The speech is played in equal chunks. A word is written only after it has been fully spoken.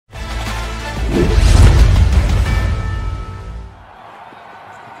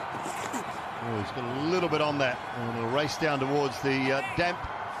He's got a little bit on that, and he'll race down towards the damp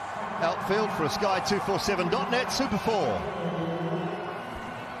outfield for a Sky247.net Super 4.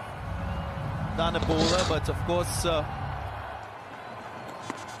 Done a bowler, but of course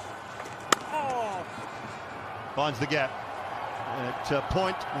finds the gap at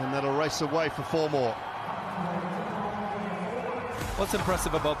point, and that'll race away for 4 more. What's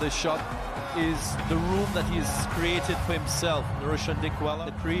impressive about this shot is the room that he's created for himself. Roshan Dickwella,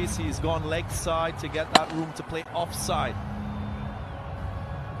 the crease, he's gone leg side to get that room to play offside.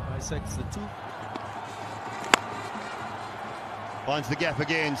 Bisects the 2. Finds the gap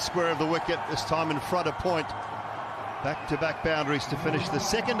again, square of the wicket, this time in front of point. Back-to-back boundaries to finish the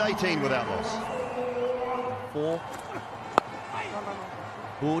second 18 without loss. 4.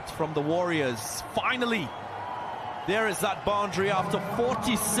 Boot from the Warriors. Finally, there is that boundary after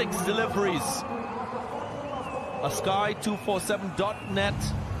 46 deliveries. A Sky247.net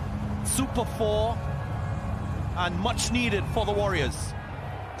Super 4, and much needed for the Warriors.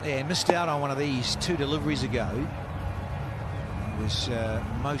 Yeah, missed out on one of these 2 deliveries ago. It was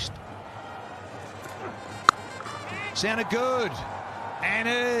most... Sounded good, and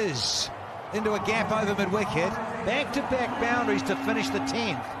is into a gap over mid-wicket. Back-to-back boundaries to finish the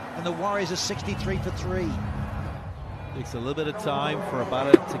 10th, and the Warriors are 63 for 3. Takes a little bit of time for a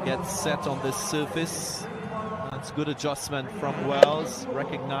batter to get set on this surface. That's good adjustment from Wells,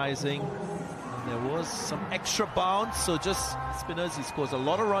 recognizing there was some extra bounce, so just spinners, he scores a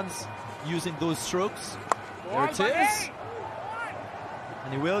lot of runs using those strokes. There it is.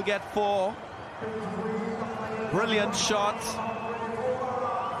 And he will get 4. Brilliant shot.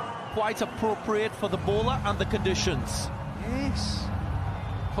 Quite appropriate for the bowler and the conditions. Yes.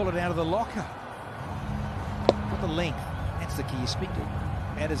 Pull it out of the locker. Got the length. That's the key. You speak to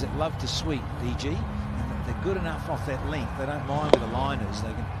batters that love to sweep, DG. And they're good enough off that length. They don't mind with the liners.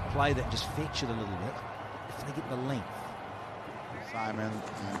 They can play that, just fetch it a little bit if they get the length. Simon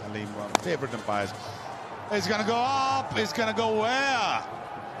and Aleem were favourite umpires. It's going to go up. It's going to go where?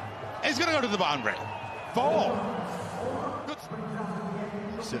 It's going to go to the boundary. 4. Good.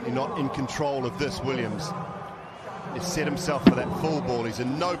 Certainly not in control of this, Williams. He's set himself for that full ball. He's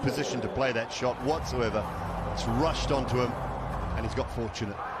in no position to play that shot whatsoever. It's rushed onto him, and he's got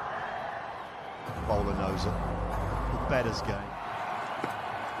fortunate. The bowler knows it. The batter's game.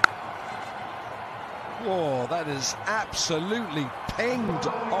 Whoa, that is absolutely pinged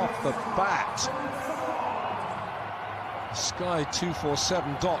off the bat.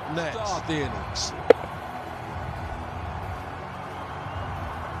 Sky247.net start the innings.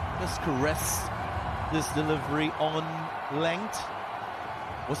 Just caress this delivery on length.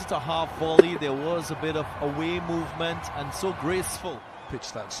 Was it a half volley? There was a bit of away movement, and so graceful.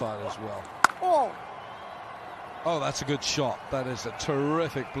 Pitch that side as well. Oh, that's a good shot. That is a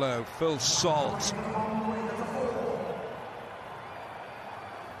terrific blow. Phil Salt.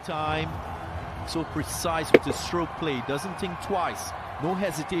 Time, so precise with his stroke play. Doesn't think twice. No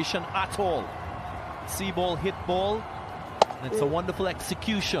hesitation at all. See ball, hit ball. And it's a wonderful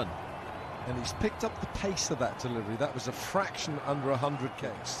execution. And he's picked up the pace of that delivery. That was a fraction under 100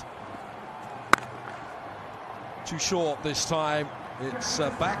 Ks. Too short this time. It's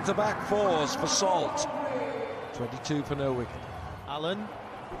back-to-back 4s for Salt. 22 for no wicket. Allen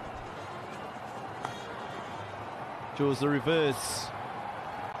chose the reverse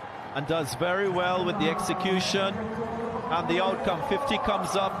and does very well with the execution, and the outcome 50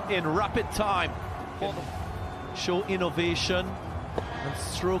 comes up in rapid time. Show innovation and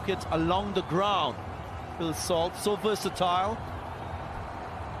stroke it along the ground. Phil Salt, so versatile.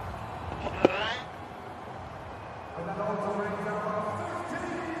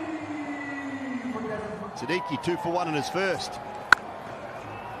 Siddique 2 for 1 in his first.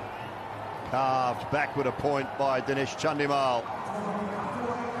 Carved backward a point by Dinesh Chandimal.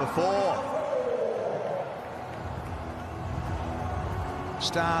 For 4.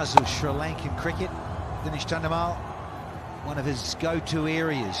 Stars of Sri Lankan cricket, Dinesh Chandimal, one of his go-to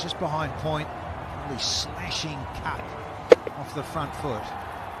areas, just behind point, really slashing cut off the front foot.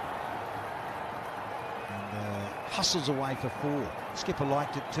 And hustles away for 4. Skipper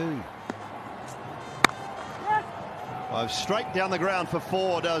liked it too. Straight down the ground for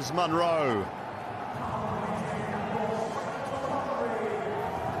 4 does Munro.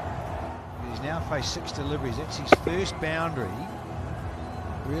 He's now faced 6 deliveries. That's his first boundary.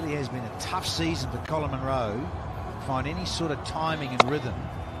 Really has been a tough season for Colin Munro to find any sort of timing and rhythm.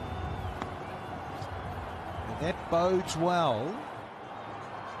 But that bodes well.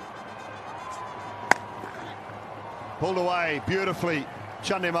 Pulled away beautifully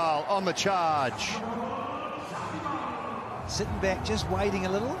Chandimal on the charge. Sitting back, just waiting a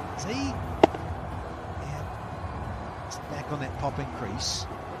little. See? Yeah. It's back on that popping crease.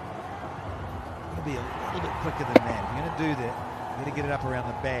 Got to be a little bit quicker than that. If you're going to do that, you've got to get it up around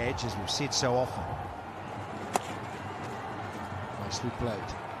the badge, as we've said so often. Nicely played.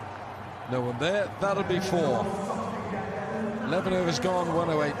 No one there. That'll be 4. 11 overs gone,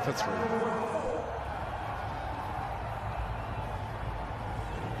 108 for 3.